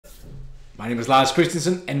My name is Lars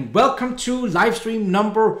Christensen and welcome to live stream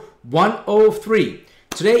number 103.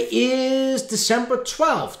 Today is December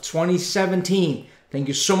 12th, 2017. Thank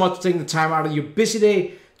you so much for taking the time out of your busy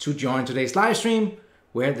day to join today's live stream,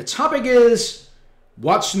 where the topic is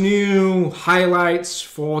what's new, highlights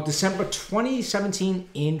for December 2017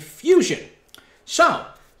 in Fusion. So,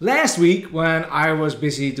 last week when I was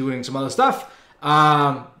busy doing some other stuff,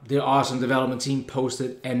 the awesome development team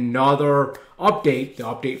posted another update, the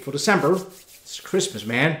update for December. It's Christmas,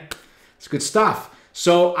 man. It's good stuff.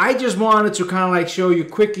 So I just wanted to kind of like show you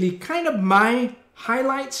quickly kind of my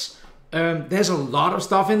highlights. There's a lot of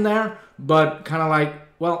stuff in there, but kind of like,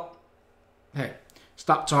 well, hey,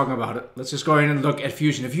 stop talking about it. Let's just go in and look at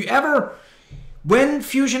Fusion. If you ever, when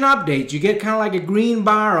Fusion updates, you get kind of like a green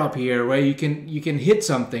bar up here where you can hit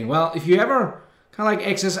something. Well, if you ever kind of like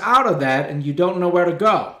exit out of that and you don't know where to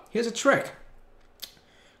go, here's a trick.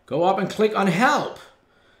 Go up and click on Help.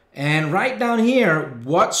 And right down here,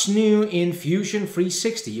 what's new in Fusion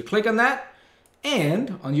 360. You click on that,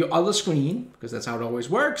 and on your other screen, because that's how it always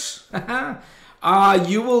works,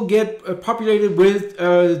 you will get populated with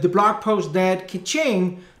the blog post that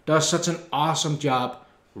Ka-Ching does such an awesome job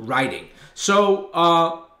writing.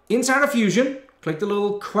 So inside of Fusion, click the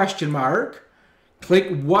little question mark, click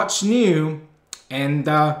what's new, and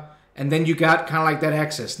then you got kind of like that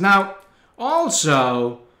access. Now,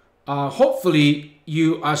 also, hopefully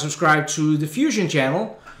you are subscribed to the Fusion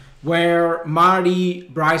channel, where Marty,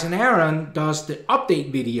 Bryce, and Aaron does the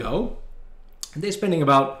update video. And they're spending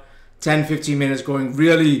about 10-15 minutes going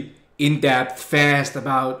really in-depth, fast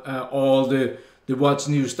about all the what's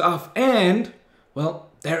new stuff. And, well,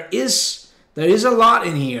 there is a lot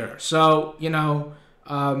in here. So, you know,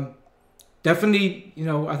 definitely, you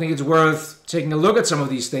know, I think it's worth taking a look at some of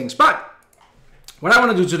these things. But what I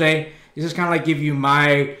want to do today is just kind of like give you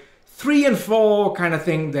my 3 and 4 kind of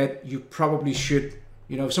thing that you probably should,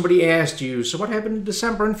 you know, if somebody asked you, so what happened in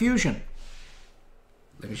December in Fusion?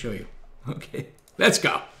 Let me show you. Okay, let's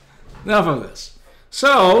go. Enough of this.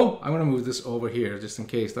 So I'm going to move this over here just in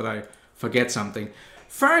case that I forget something.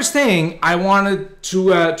 First thing I wanted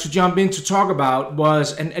to jump in to talk about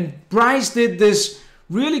was, and Bryce did this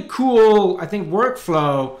really cool, I think,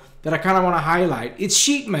 workflow that I kind of want to highlight. It's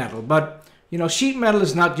sheet metal, but you know, sheet metal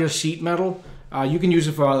is not just sheet metal. You can use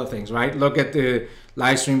it for other things, right? Look at the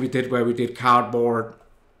live stream we did where we did cardboard.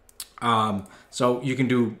 So you can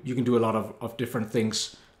do a lot of different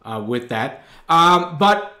things with that.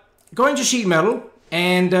 But going to sheet metal,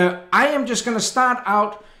 and I am just going to start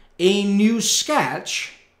out a new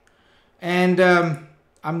sketch. And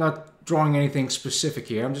I'm not drawing anything specific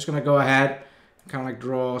here. I'm just going to go ahead and kind of like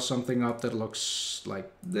draw something up that looks like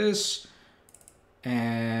this.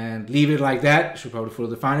 And leave it like that. Should probably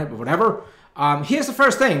fully define it, but whatever. Here's the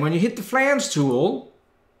first thing. When you hit the flange tool,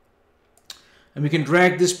 and we can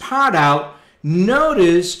drag this part out,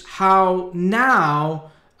 notice how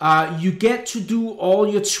now you get to do all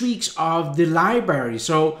your tweaks of the library.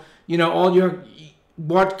 So, you know, all your,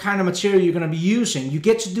 what kind of material you're going to be using. You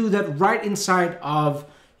get to do that right inside of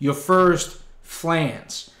your first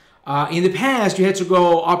flange. In the past, you had to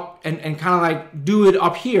go up and kind of like do it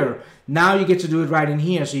up here. Now you get to do it right in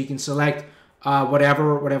here, so you can select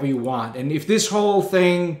whatever you want. And if this whole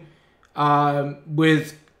thing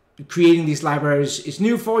with creating these libraries is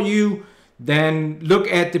new for you, then look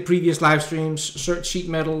at the previous live streams, search sheet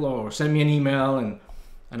metal, or send me an email,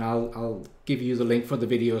 and I'll give you the link for the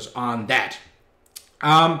videos on that.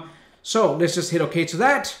 So let's just hit OK to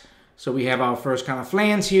that. So we have our first kind of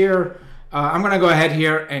flange here. I'm going to go ahead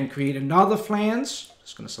here and create another flange.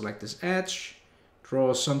 Just going to select this edge,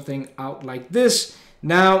 draw something out like this.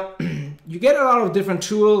 Now, you get a lot of different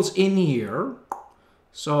tools in here.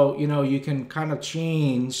 So, you know, you can kind of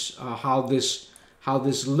change how this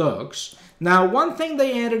looks. Now, one thing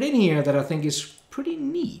they added in here that I think is pretty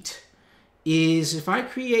neat is if I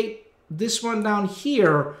create this one down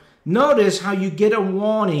here, notice how you get a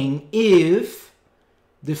warning if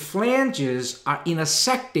the flanges are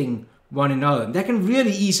intersecting one another. And that can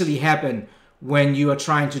really easily happen when you are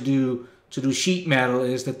trying to do sheet metal,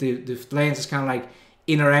 is that the flanges kind of like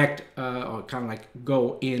interact or kind of like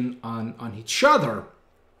go in on each other.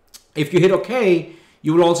 If you hit OK,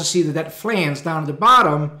 you will also see that that flange down at the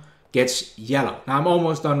bottom gets yellow. Now I'm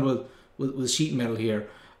almost done with sheet metal here.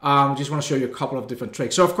 Just want to show you a couple of different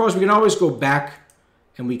tricks. So of course we can always go back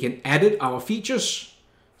and we can edit our features.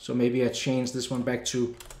 So maybe I change this one back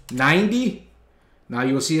to 90. Now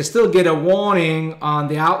you will see I still get a warning on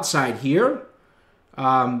the outside here,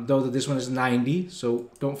 though that this one is 90. So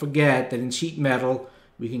don't forget that in sheet metal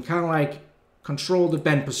we can kind of like control the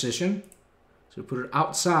bend position. So put it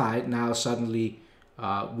outside. Now suddenly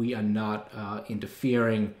we are not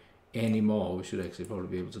interfering anymore. We should actually probably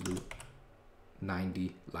be able to do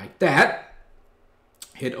 90 like that.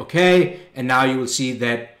 Hit OK, and now you will see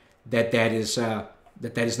that that is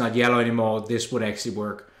not yellow anymore. This would actually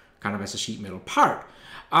work kind of as a sheet metal part.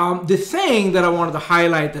 The thing that I wanted to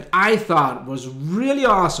highlight that I thought was really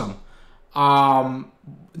awesome,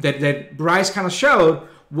 that Bryce kind of showed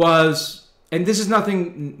was, and this is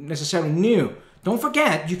nothing necessarily new. Don't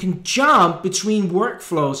forget, you can jump between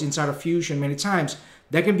workflows inside of Fusion many times.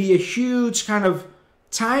 That can be a huge kind of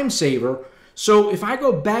time saver. So if I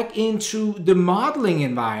go back into the modeling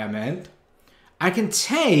environment, I can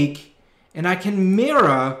take and I can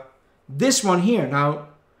mirror this one here. Now,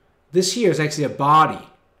 this here is actually a body,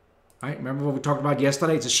 right? Remember what we talked about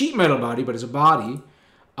yesterday? It's a sheet metal body, but it's a body.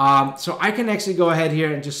 So I can actually go ahead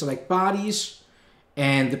here and just select bodies,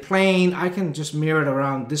 and the plane, I can just mirror it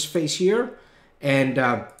around this face here. And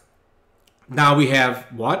now we have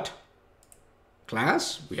what?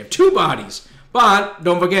 Class? We have two bodies. But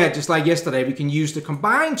don't forget, just like yesterday, we can use the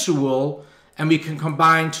combine tool and we can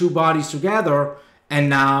combine two bodies together, and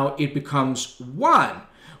now it becomes one.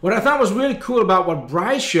 What I thought was really cool about what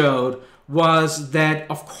Bryce showed was that,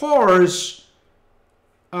 of course,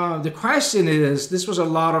 the question is, this was a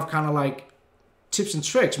lot of kind of like tips and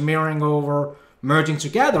tricks, mirroring over, merging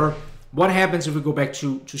together. What happens if we go back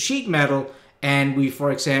to sheet metal and we,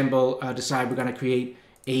 for example, decide we're going to create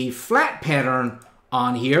a flat pattern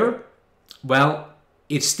on here? Well,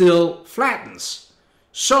 it still flattens.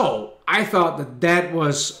 So I thought that that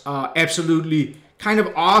was absolutely kind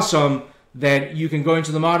of awesome, that you can go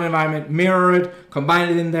into the modern environment, mirror it, combine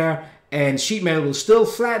it in there, and sheet metal will still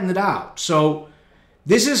flatten it out. So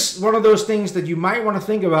this is one of those things that you might want to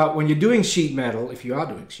think about when you're doing sheet metal, if you are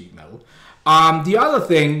doing sheet metal. The other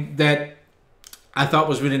thing that I thought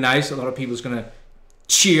was really nice, a lot of people's going to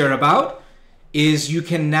cheer about, is you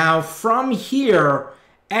can now from here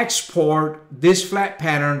export this flat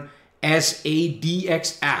pattern as a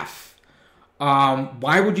DXF.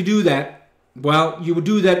 Why would you do that? Well, you would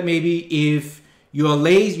do that maybe if you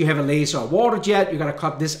have a laser or water jet, you got to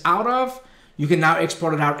cut this out of. You can now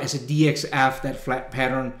export it out as a DXF, that flat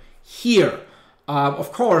pattern here.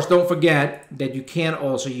 Of course, don't forget that you can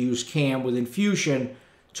also use CAM within Fusion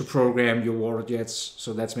to program your water jets.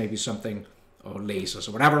 So that's maybe something, or lasers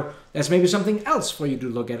or whatever. That's maybe something else for you to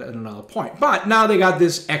look at another point. But now they got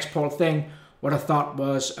this export thing, what I thought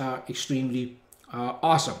was extremely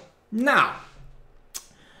awesome. Now,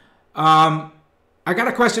 I got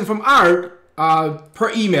a question from Art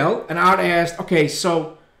per email, and Art asked, okay,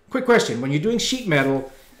 so quick question. When you're doing sheet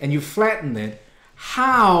metal and you flatten it,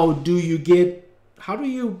 how do you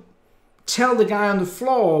tell the guy on the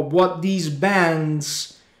floor what these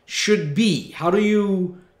bands should be? How do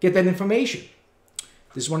you get that information?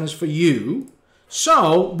 This one is for you.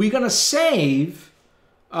 So we're going to save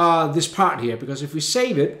this part here, because if we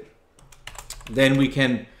save it, then we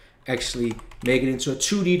can actually make it into a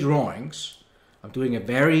 2D drawings. I'm doing a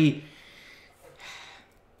very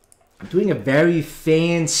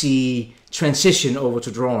fancy transition over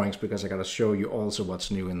to drawings, because I got to show you also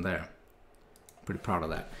what's new in there. Pretty proud of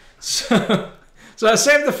that. So I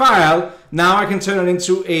saved the file. Now I can turn it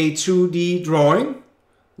into a 2D drawing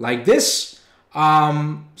like this.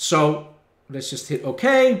 So let's just hit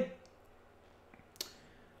OK.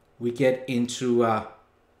 We get into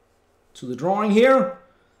to the drawing here.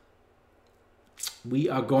 We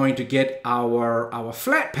are going to get our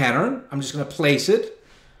flat pattern. I'm just going to place it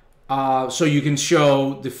so you can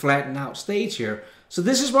show the flattened out stage here. So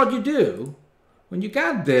this is what you do. When you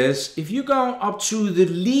got this, if you go up to the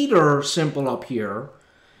leader symbol up here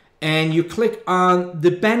and you click on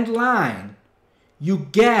the bend line, you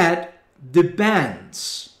get the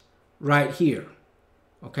bends right here.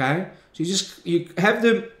 Okay? So you have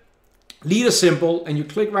the leader symbol and you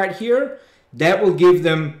click right here. That will give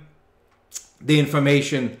them the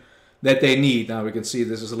information that they need. Now we can see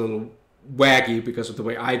this is a little wacky because of the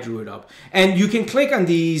way I drew it up. And you can click on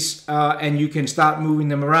these and you can start moving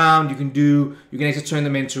them around. You can actually turn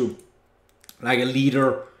them into like a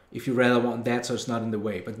leader if you rather want that, so it's not in the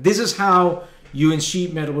way. But this is how you in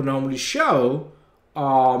sheet metal would normally show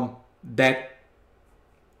the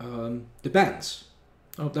bends.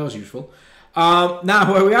 I hope that was useful.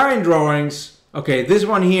 Now where we are in drawings, okay, this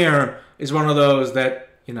one here is one of those that,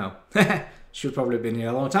 you know, should probably have been here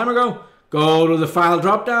a long time ago. Go to the file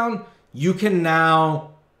drop down. You can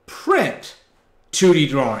now print 2D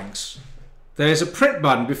drawings. There's a print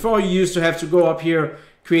button. Before, you used to have to go up here,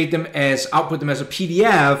 create them as, output them as a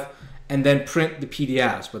PDF, and then print the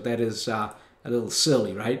PDFs. But that is a little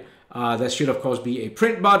silly, right? There should, of course, be a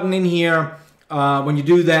print button in here. When you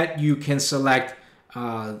do that, you can select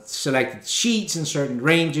selected sheets in certain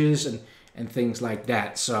ranges and things like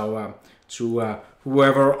that. So to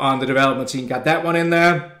whoever on the development team got that one in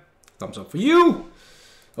there, thumbs up for you.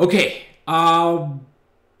 Okay,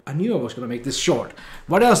 I knew I was going to make this short.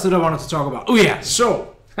 What else did I want to talk about? Oh yeah,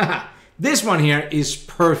 so this one here is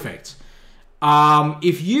perfect.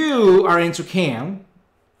 If you are into CAM,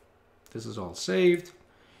 this is all saved.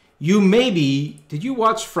 You maybe, did you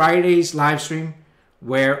watch Friday's live stream?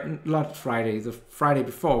 Where, not Friday, the Friday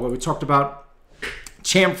before, where we talked about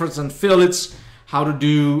chamfers and fillets, how to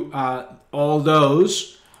do all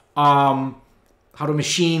those, how to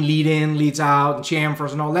machine lead in, leads out, and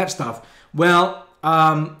chamfers and all that stuff. Well,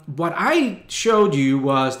 what I showed you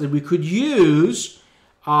was that we could use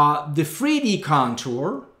the 3D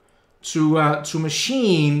contour to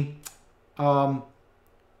machine a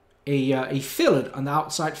fillet, an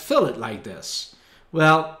outside fillet like this.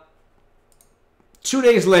 Well, 2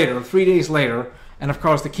 days later, 3 days later, and of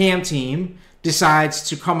course the CAM team decides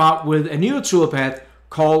to come up with a new toolpath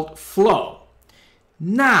called Flow.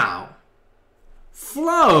 Now,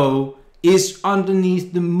 Flow is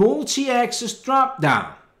underneath the multi-axis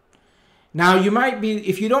drop-down. Now, you might be,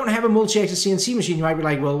 if you don't have a multi-axis CNC machine, you might be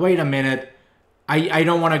like, well, wait a minute, I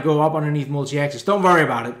don't want to go up underneath multi-axis. Don't worry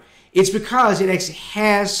about it. It's because it actually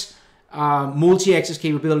has multi-axis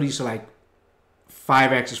capabilities, so like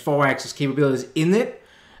 5-axis, 4-axis capabilities in it,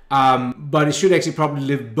 but it should actually probably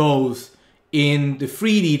live both in the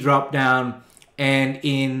 3D drop-down and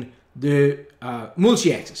in the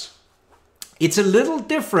multi-axis. It's a little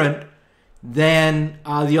different than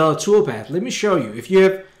the other toolpath. Let me show you. If you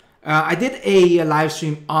have, I did a live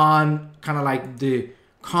stream on kind of like the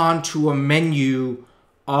contour menu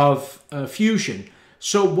of Fusion.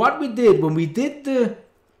 So what we did when we did the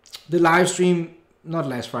live stream, not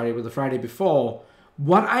last Friday, but the Friday before,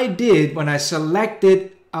 what I did when I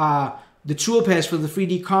selected the toolpath for the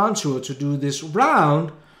 3D contour to do this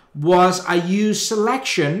round was I used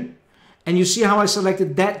selection, and you see how I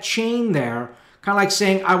selected that chain there, kind of like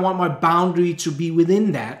saying I want my boundary to be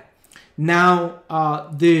within that. Now,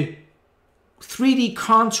 the 3D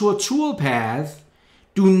contour toolpath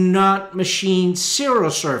do not machine zero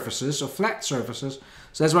surfaces or flat surfaces,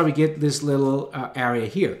 so that's why we get this little area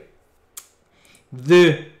here.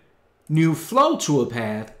 The new Flow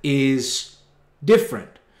toolpath is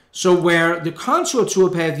different. So where the contour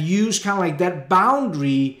toolpath used kind of like that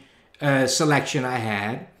boundary selection I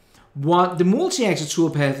had, what the multi-axis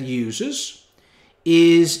toolpath uses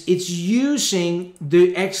is it's using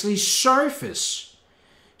the actually surface.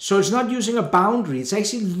 So it's not using a boundary, it's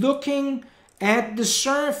actually looking at the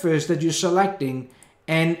surface that you're selecting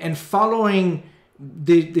and following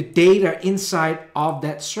the data inside of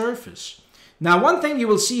that surface. Now, one thing you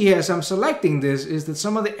will see here as I'm selecting this is that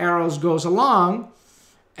some of the arrows goes along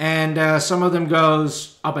and some of them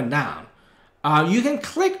goes up and down. You can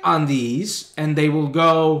click on these and they will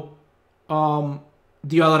go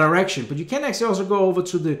the other direction, but you can actually also go over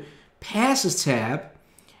to the Passes tab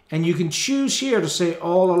and you can choose here to say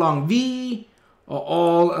all along V or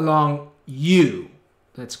all along U.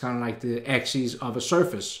 That's kind of like the axes of a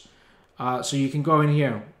surface. So you can go in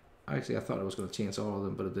here. Actually, I thought I was going to change all of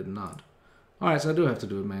them, but it did not. Alright, so I do have to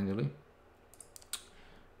do it manually.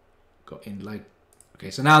 Go in like,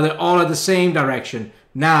 okay, so now they're all at the same direction.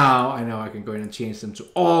 Now I know I can go in and change them to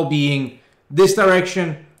all being this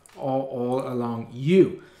direction or all along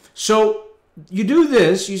U. So you do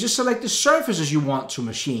this, you just select the surfaces you want to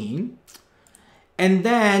machine, and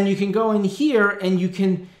then you can go in here and you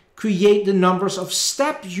can create the numbers of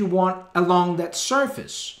steps you want along that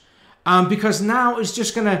surface. Because now it's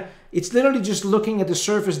just gonna, it's literally just looking at the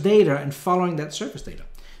surface data and following that surface data.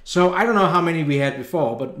 So I don't know how many we had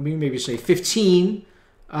before, but we maybe say 15.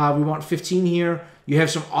 We want 15 here. You have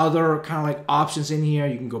some other kind of like options in here.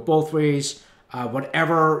 You can go both ways,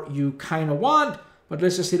 whatever you kind of want, but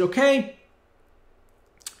let's just hit OK.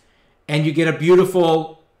 And you get a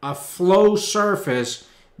beautiful flow surface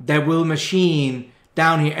that will machine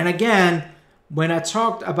down here. And again, when I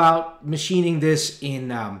talked about machining this in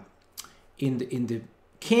the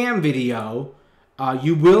CAM video,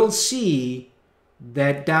 you will see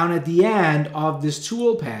that down at the end of this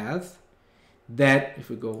toolpath, that if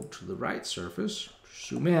we go to the right surface,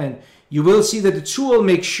 zoom in, you will see that the tool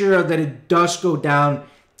makes sure that it does go down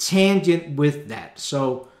tangent with that.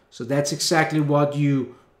 So that's exactly what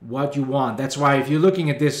you want. That's why if you're looking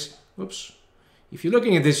at this, whoops, if you're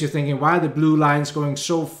looking at this, you're thinking, why are the blue lines going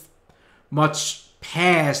so much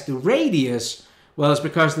past the radius? Well, it's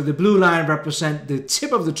because the blue line represents the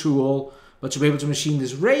tip of the tool, but to be able to machine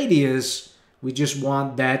this radius, we just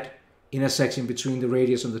want that intersection between the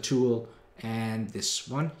radius of the tool and this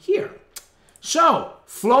one here. So,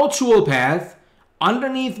 flow toolpath,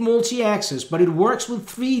 underneath multi-axis, but it works with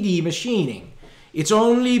 3D machining. It's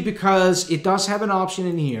only because it does have an option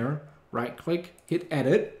in here, right click, hit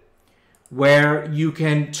edit, where you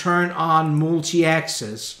can turn on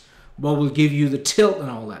multi-axis, what will give you the tilt and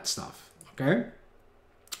all that stuff, okay?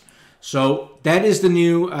 So that is the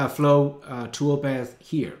new flow toolpath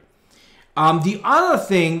here. The other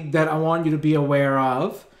thing that I want you to be aware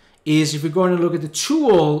of is if we're going to look at the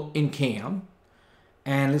tool in CAM,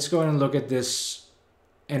 and let's go ahead and look at this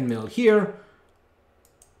end mill here.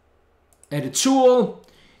 Edit tool.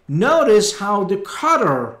 Notice how the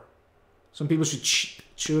cutter, some people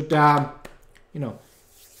should you know,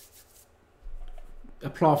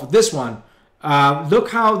 applaud for this one. Look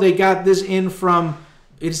how they got this in from,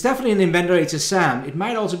 it's definitely an Inventor HSM. It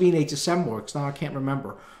might also be an HSM Works, now I can't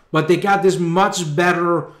remember. But they got this much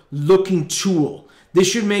better looking tool. This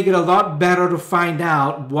should make it a lot better to find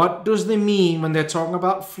out what does they mean when they're talking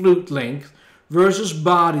about flute length versus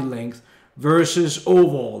body length versus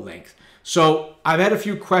overall length. So I've had a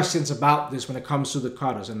few questions about this when it comes to the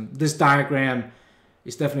cutters, and this diagram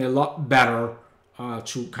is definitely a lot better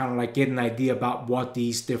to kind of like get an idea about what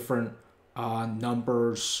these different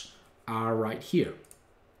numbers are right here.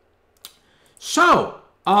 So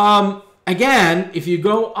again, if you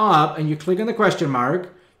go up and you click on the question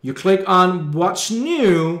mark, you click on what's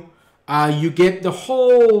new, you get the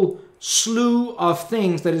whole slew of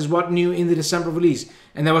things that is what new in the December release.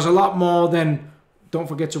 And there was a lot more than, don't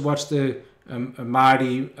forget to watch the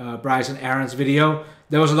Marty, Bryce, and Aaron's video.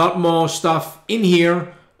 There was a lot more stuff in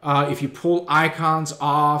here. If you pull icons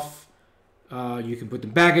off, you can put them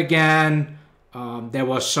back again. There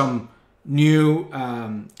was some new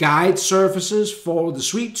guide surfaces for the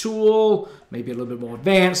sweep tool, maybe a little bit more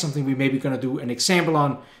advanced, something we may be going to do an example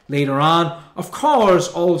on later on. Of course,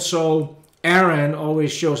 also Aaron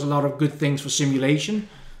always shows a lot of good things for simulation,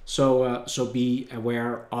 so so be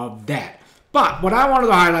aware of that. But what I wanted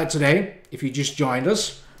to highlight today, if you just joined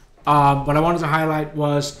us, what I wanted to highlight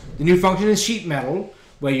was the new function in sheet metal,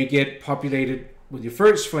 where you get populated with your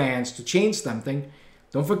first flange to change something.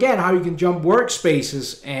 Don't forget how you can jump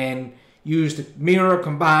workspaces and use the mirror,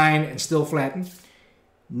 combine, and still flatten.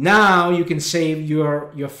 Now you can save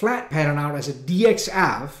your flat pattern out as a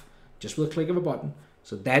DXF just with a click of a button.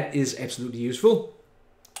 So that is absolutely useful.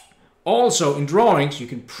 Also in drawings you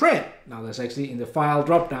can print. Now there's actually in the file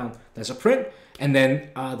drop down, there's a print, and then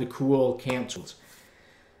the cool CAM tools.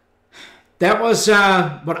 That was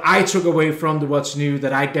what I took away from the what's new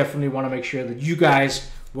that I definitely want to make sure that you guys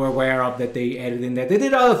were aware of, that they added in there. They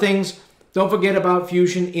did other things. Don't forget about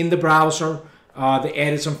Fusion in the browser. They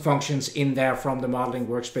added some functions in there from the modeling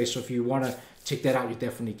workspace. So if you want to check that out, you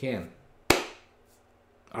definitely can.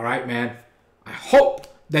 All right, man. I hope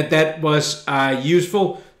that that was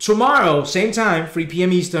useful. Tomorrow, same time, 3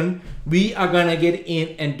 p.m. Eastern, we are going to get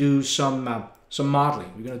in and do some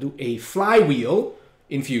modeling. We're going to do a flywheel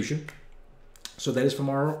in Fusion. So that is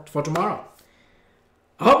for tomorrow.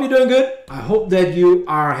 I hope you're doing good. I hope that you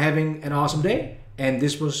are having an awesome day. And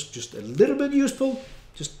this was just a little bit useful,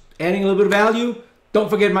 just adding a little bit of value. Don't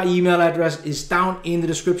forget my email address is down in the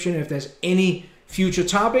description. If there's any future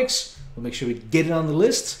topics, we'll make sure we get it on the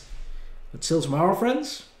list. Until tomorrow,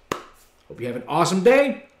 friends, hope you have an awesome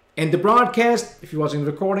day. End the broadcast. If you're watching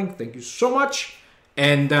the recording, thank you so much.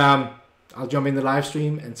 And I'll jump in the live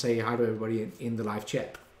stream and say hi to everybody in the live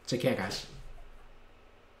chat. Take care, guys.